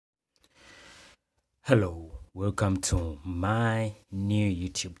Hello, welcome to my new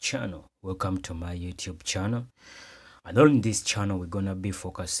YouTube channel. Welcome to my YouTube channel. And on this channel, we're gonna be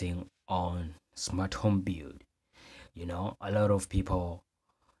focusing on smart home build. A lot of people,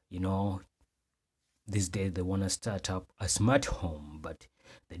 you know, these days they wanna start up a smart home, but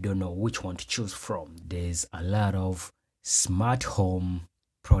they don't know which one to choose from. There's a lot of smart home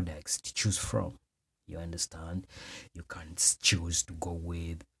products to choose from. You understand? You can choose to go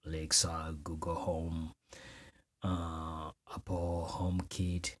with Alexa, Google Home, Apple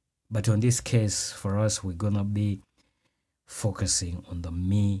HomeKit. But on this case, for us, we're gonna be focusing on the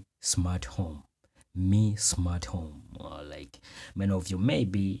Mi Smart Home. Mi Smart Home. Like many of you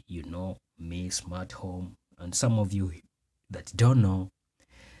maybe you know Mi Smart Home, and some of you that don't know,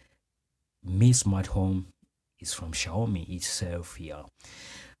 Mi Smart Home is from Xiaomi itself here.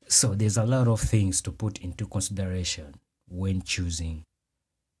 So there's a lot of things to put into consideration when choosing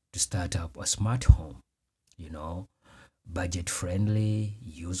to start up a smart home. Budget friendly,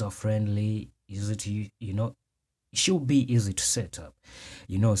 user friendly, easy to it should be easy to set up.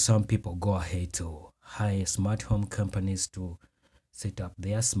 Some people go ahead to hire smart home companies to set up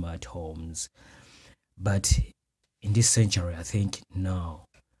their smart homes, but in this century, I think now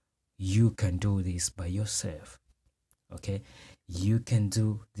you can do this by yourself. Okay, you can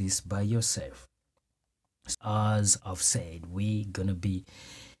do this by yourself. As I've said, we're gonna be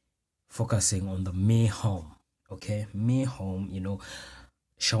focusing on the Mi Home. Okay, Mi Home,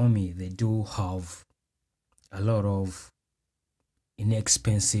 Xiaomi, they do have a lot of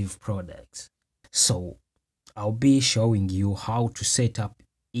inexpensive products. So I'll be showing you how to set up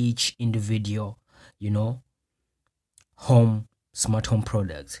each individual, home smart home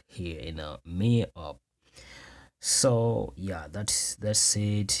products here in a Mi app. So yeah, that's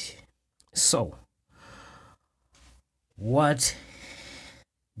it. So what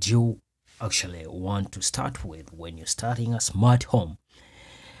do you actually want to start with when you're starting a smart home?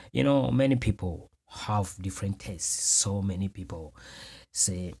 Many people have different tastes. So many people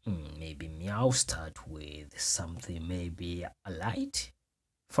say, maybe me, I'll start with something, maybe a light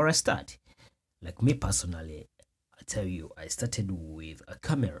for a start. Like me personally, I tell you, I started with a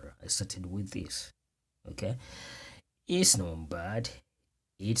camera. I started with this. Okay, it's not bad.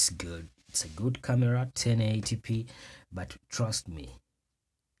 It's good. It's a good camera, 1080p. But trust me,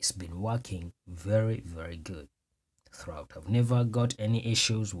 it's been working very, very good throughout. I've never got any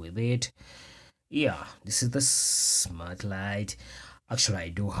issues with it. Yeah, this is the smart light. Actually, I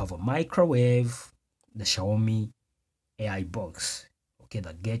do have a microwave, the Xiaomi AI box. Okay,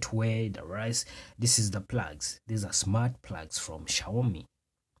 the gateway, the rice. This is the plugs. These are smart plugs from Xiaomi.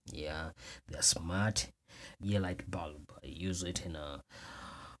 Yeah, they're smart. Yeah, light bulb. I use it in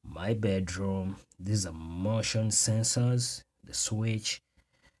my bedroom. These are motion sensors. The switch,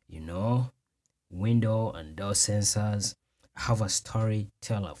 window and door sensors. I have a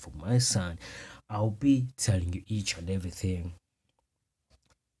storyteller for my son. I'll be telling you each and everything.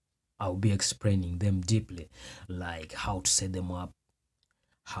 I'll be explaining them deeply, like how to set them up,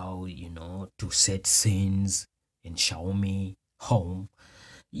 how to set scenes in Xiaomi Home.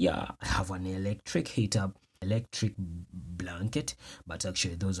 Yeah, I have an electric heater, electric blanket, but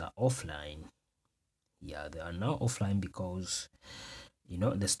actually those are offline. Yeah, they are now offline because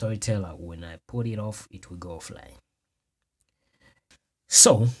the storyteller, when I put it off, it will go offline.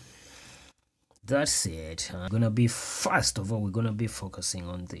 So that's it. I'm gonna be, first of all, we're gonna be focusing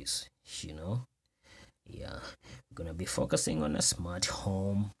on this. Yeah, we're gonna be focusing on a smart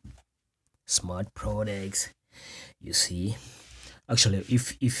home, smart products. You see, actually,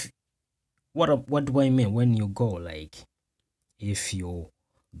 if what do I mean when you go, like, if you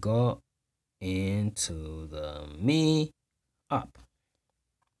go into the Mi app,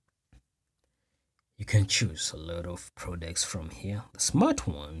 you can choose a lot of products from here, the smart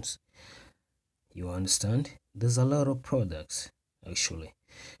ones. You understand? There's a lot of products actually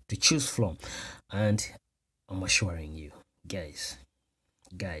to choose from, and I'm assuring you, guys,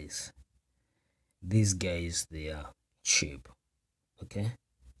 these guys, they are cheap. Okay,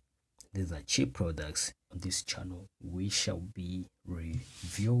 these are cheap products. On this channel, we shall be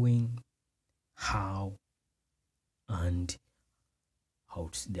reviewing how and how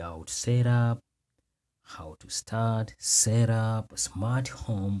to set up, how to start, set up a smart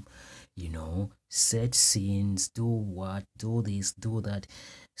home, set scenes, do what, do this, do that.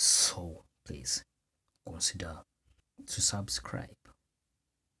 So please consider to subscribe.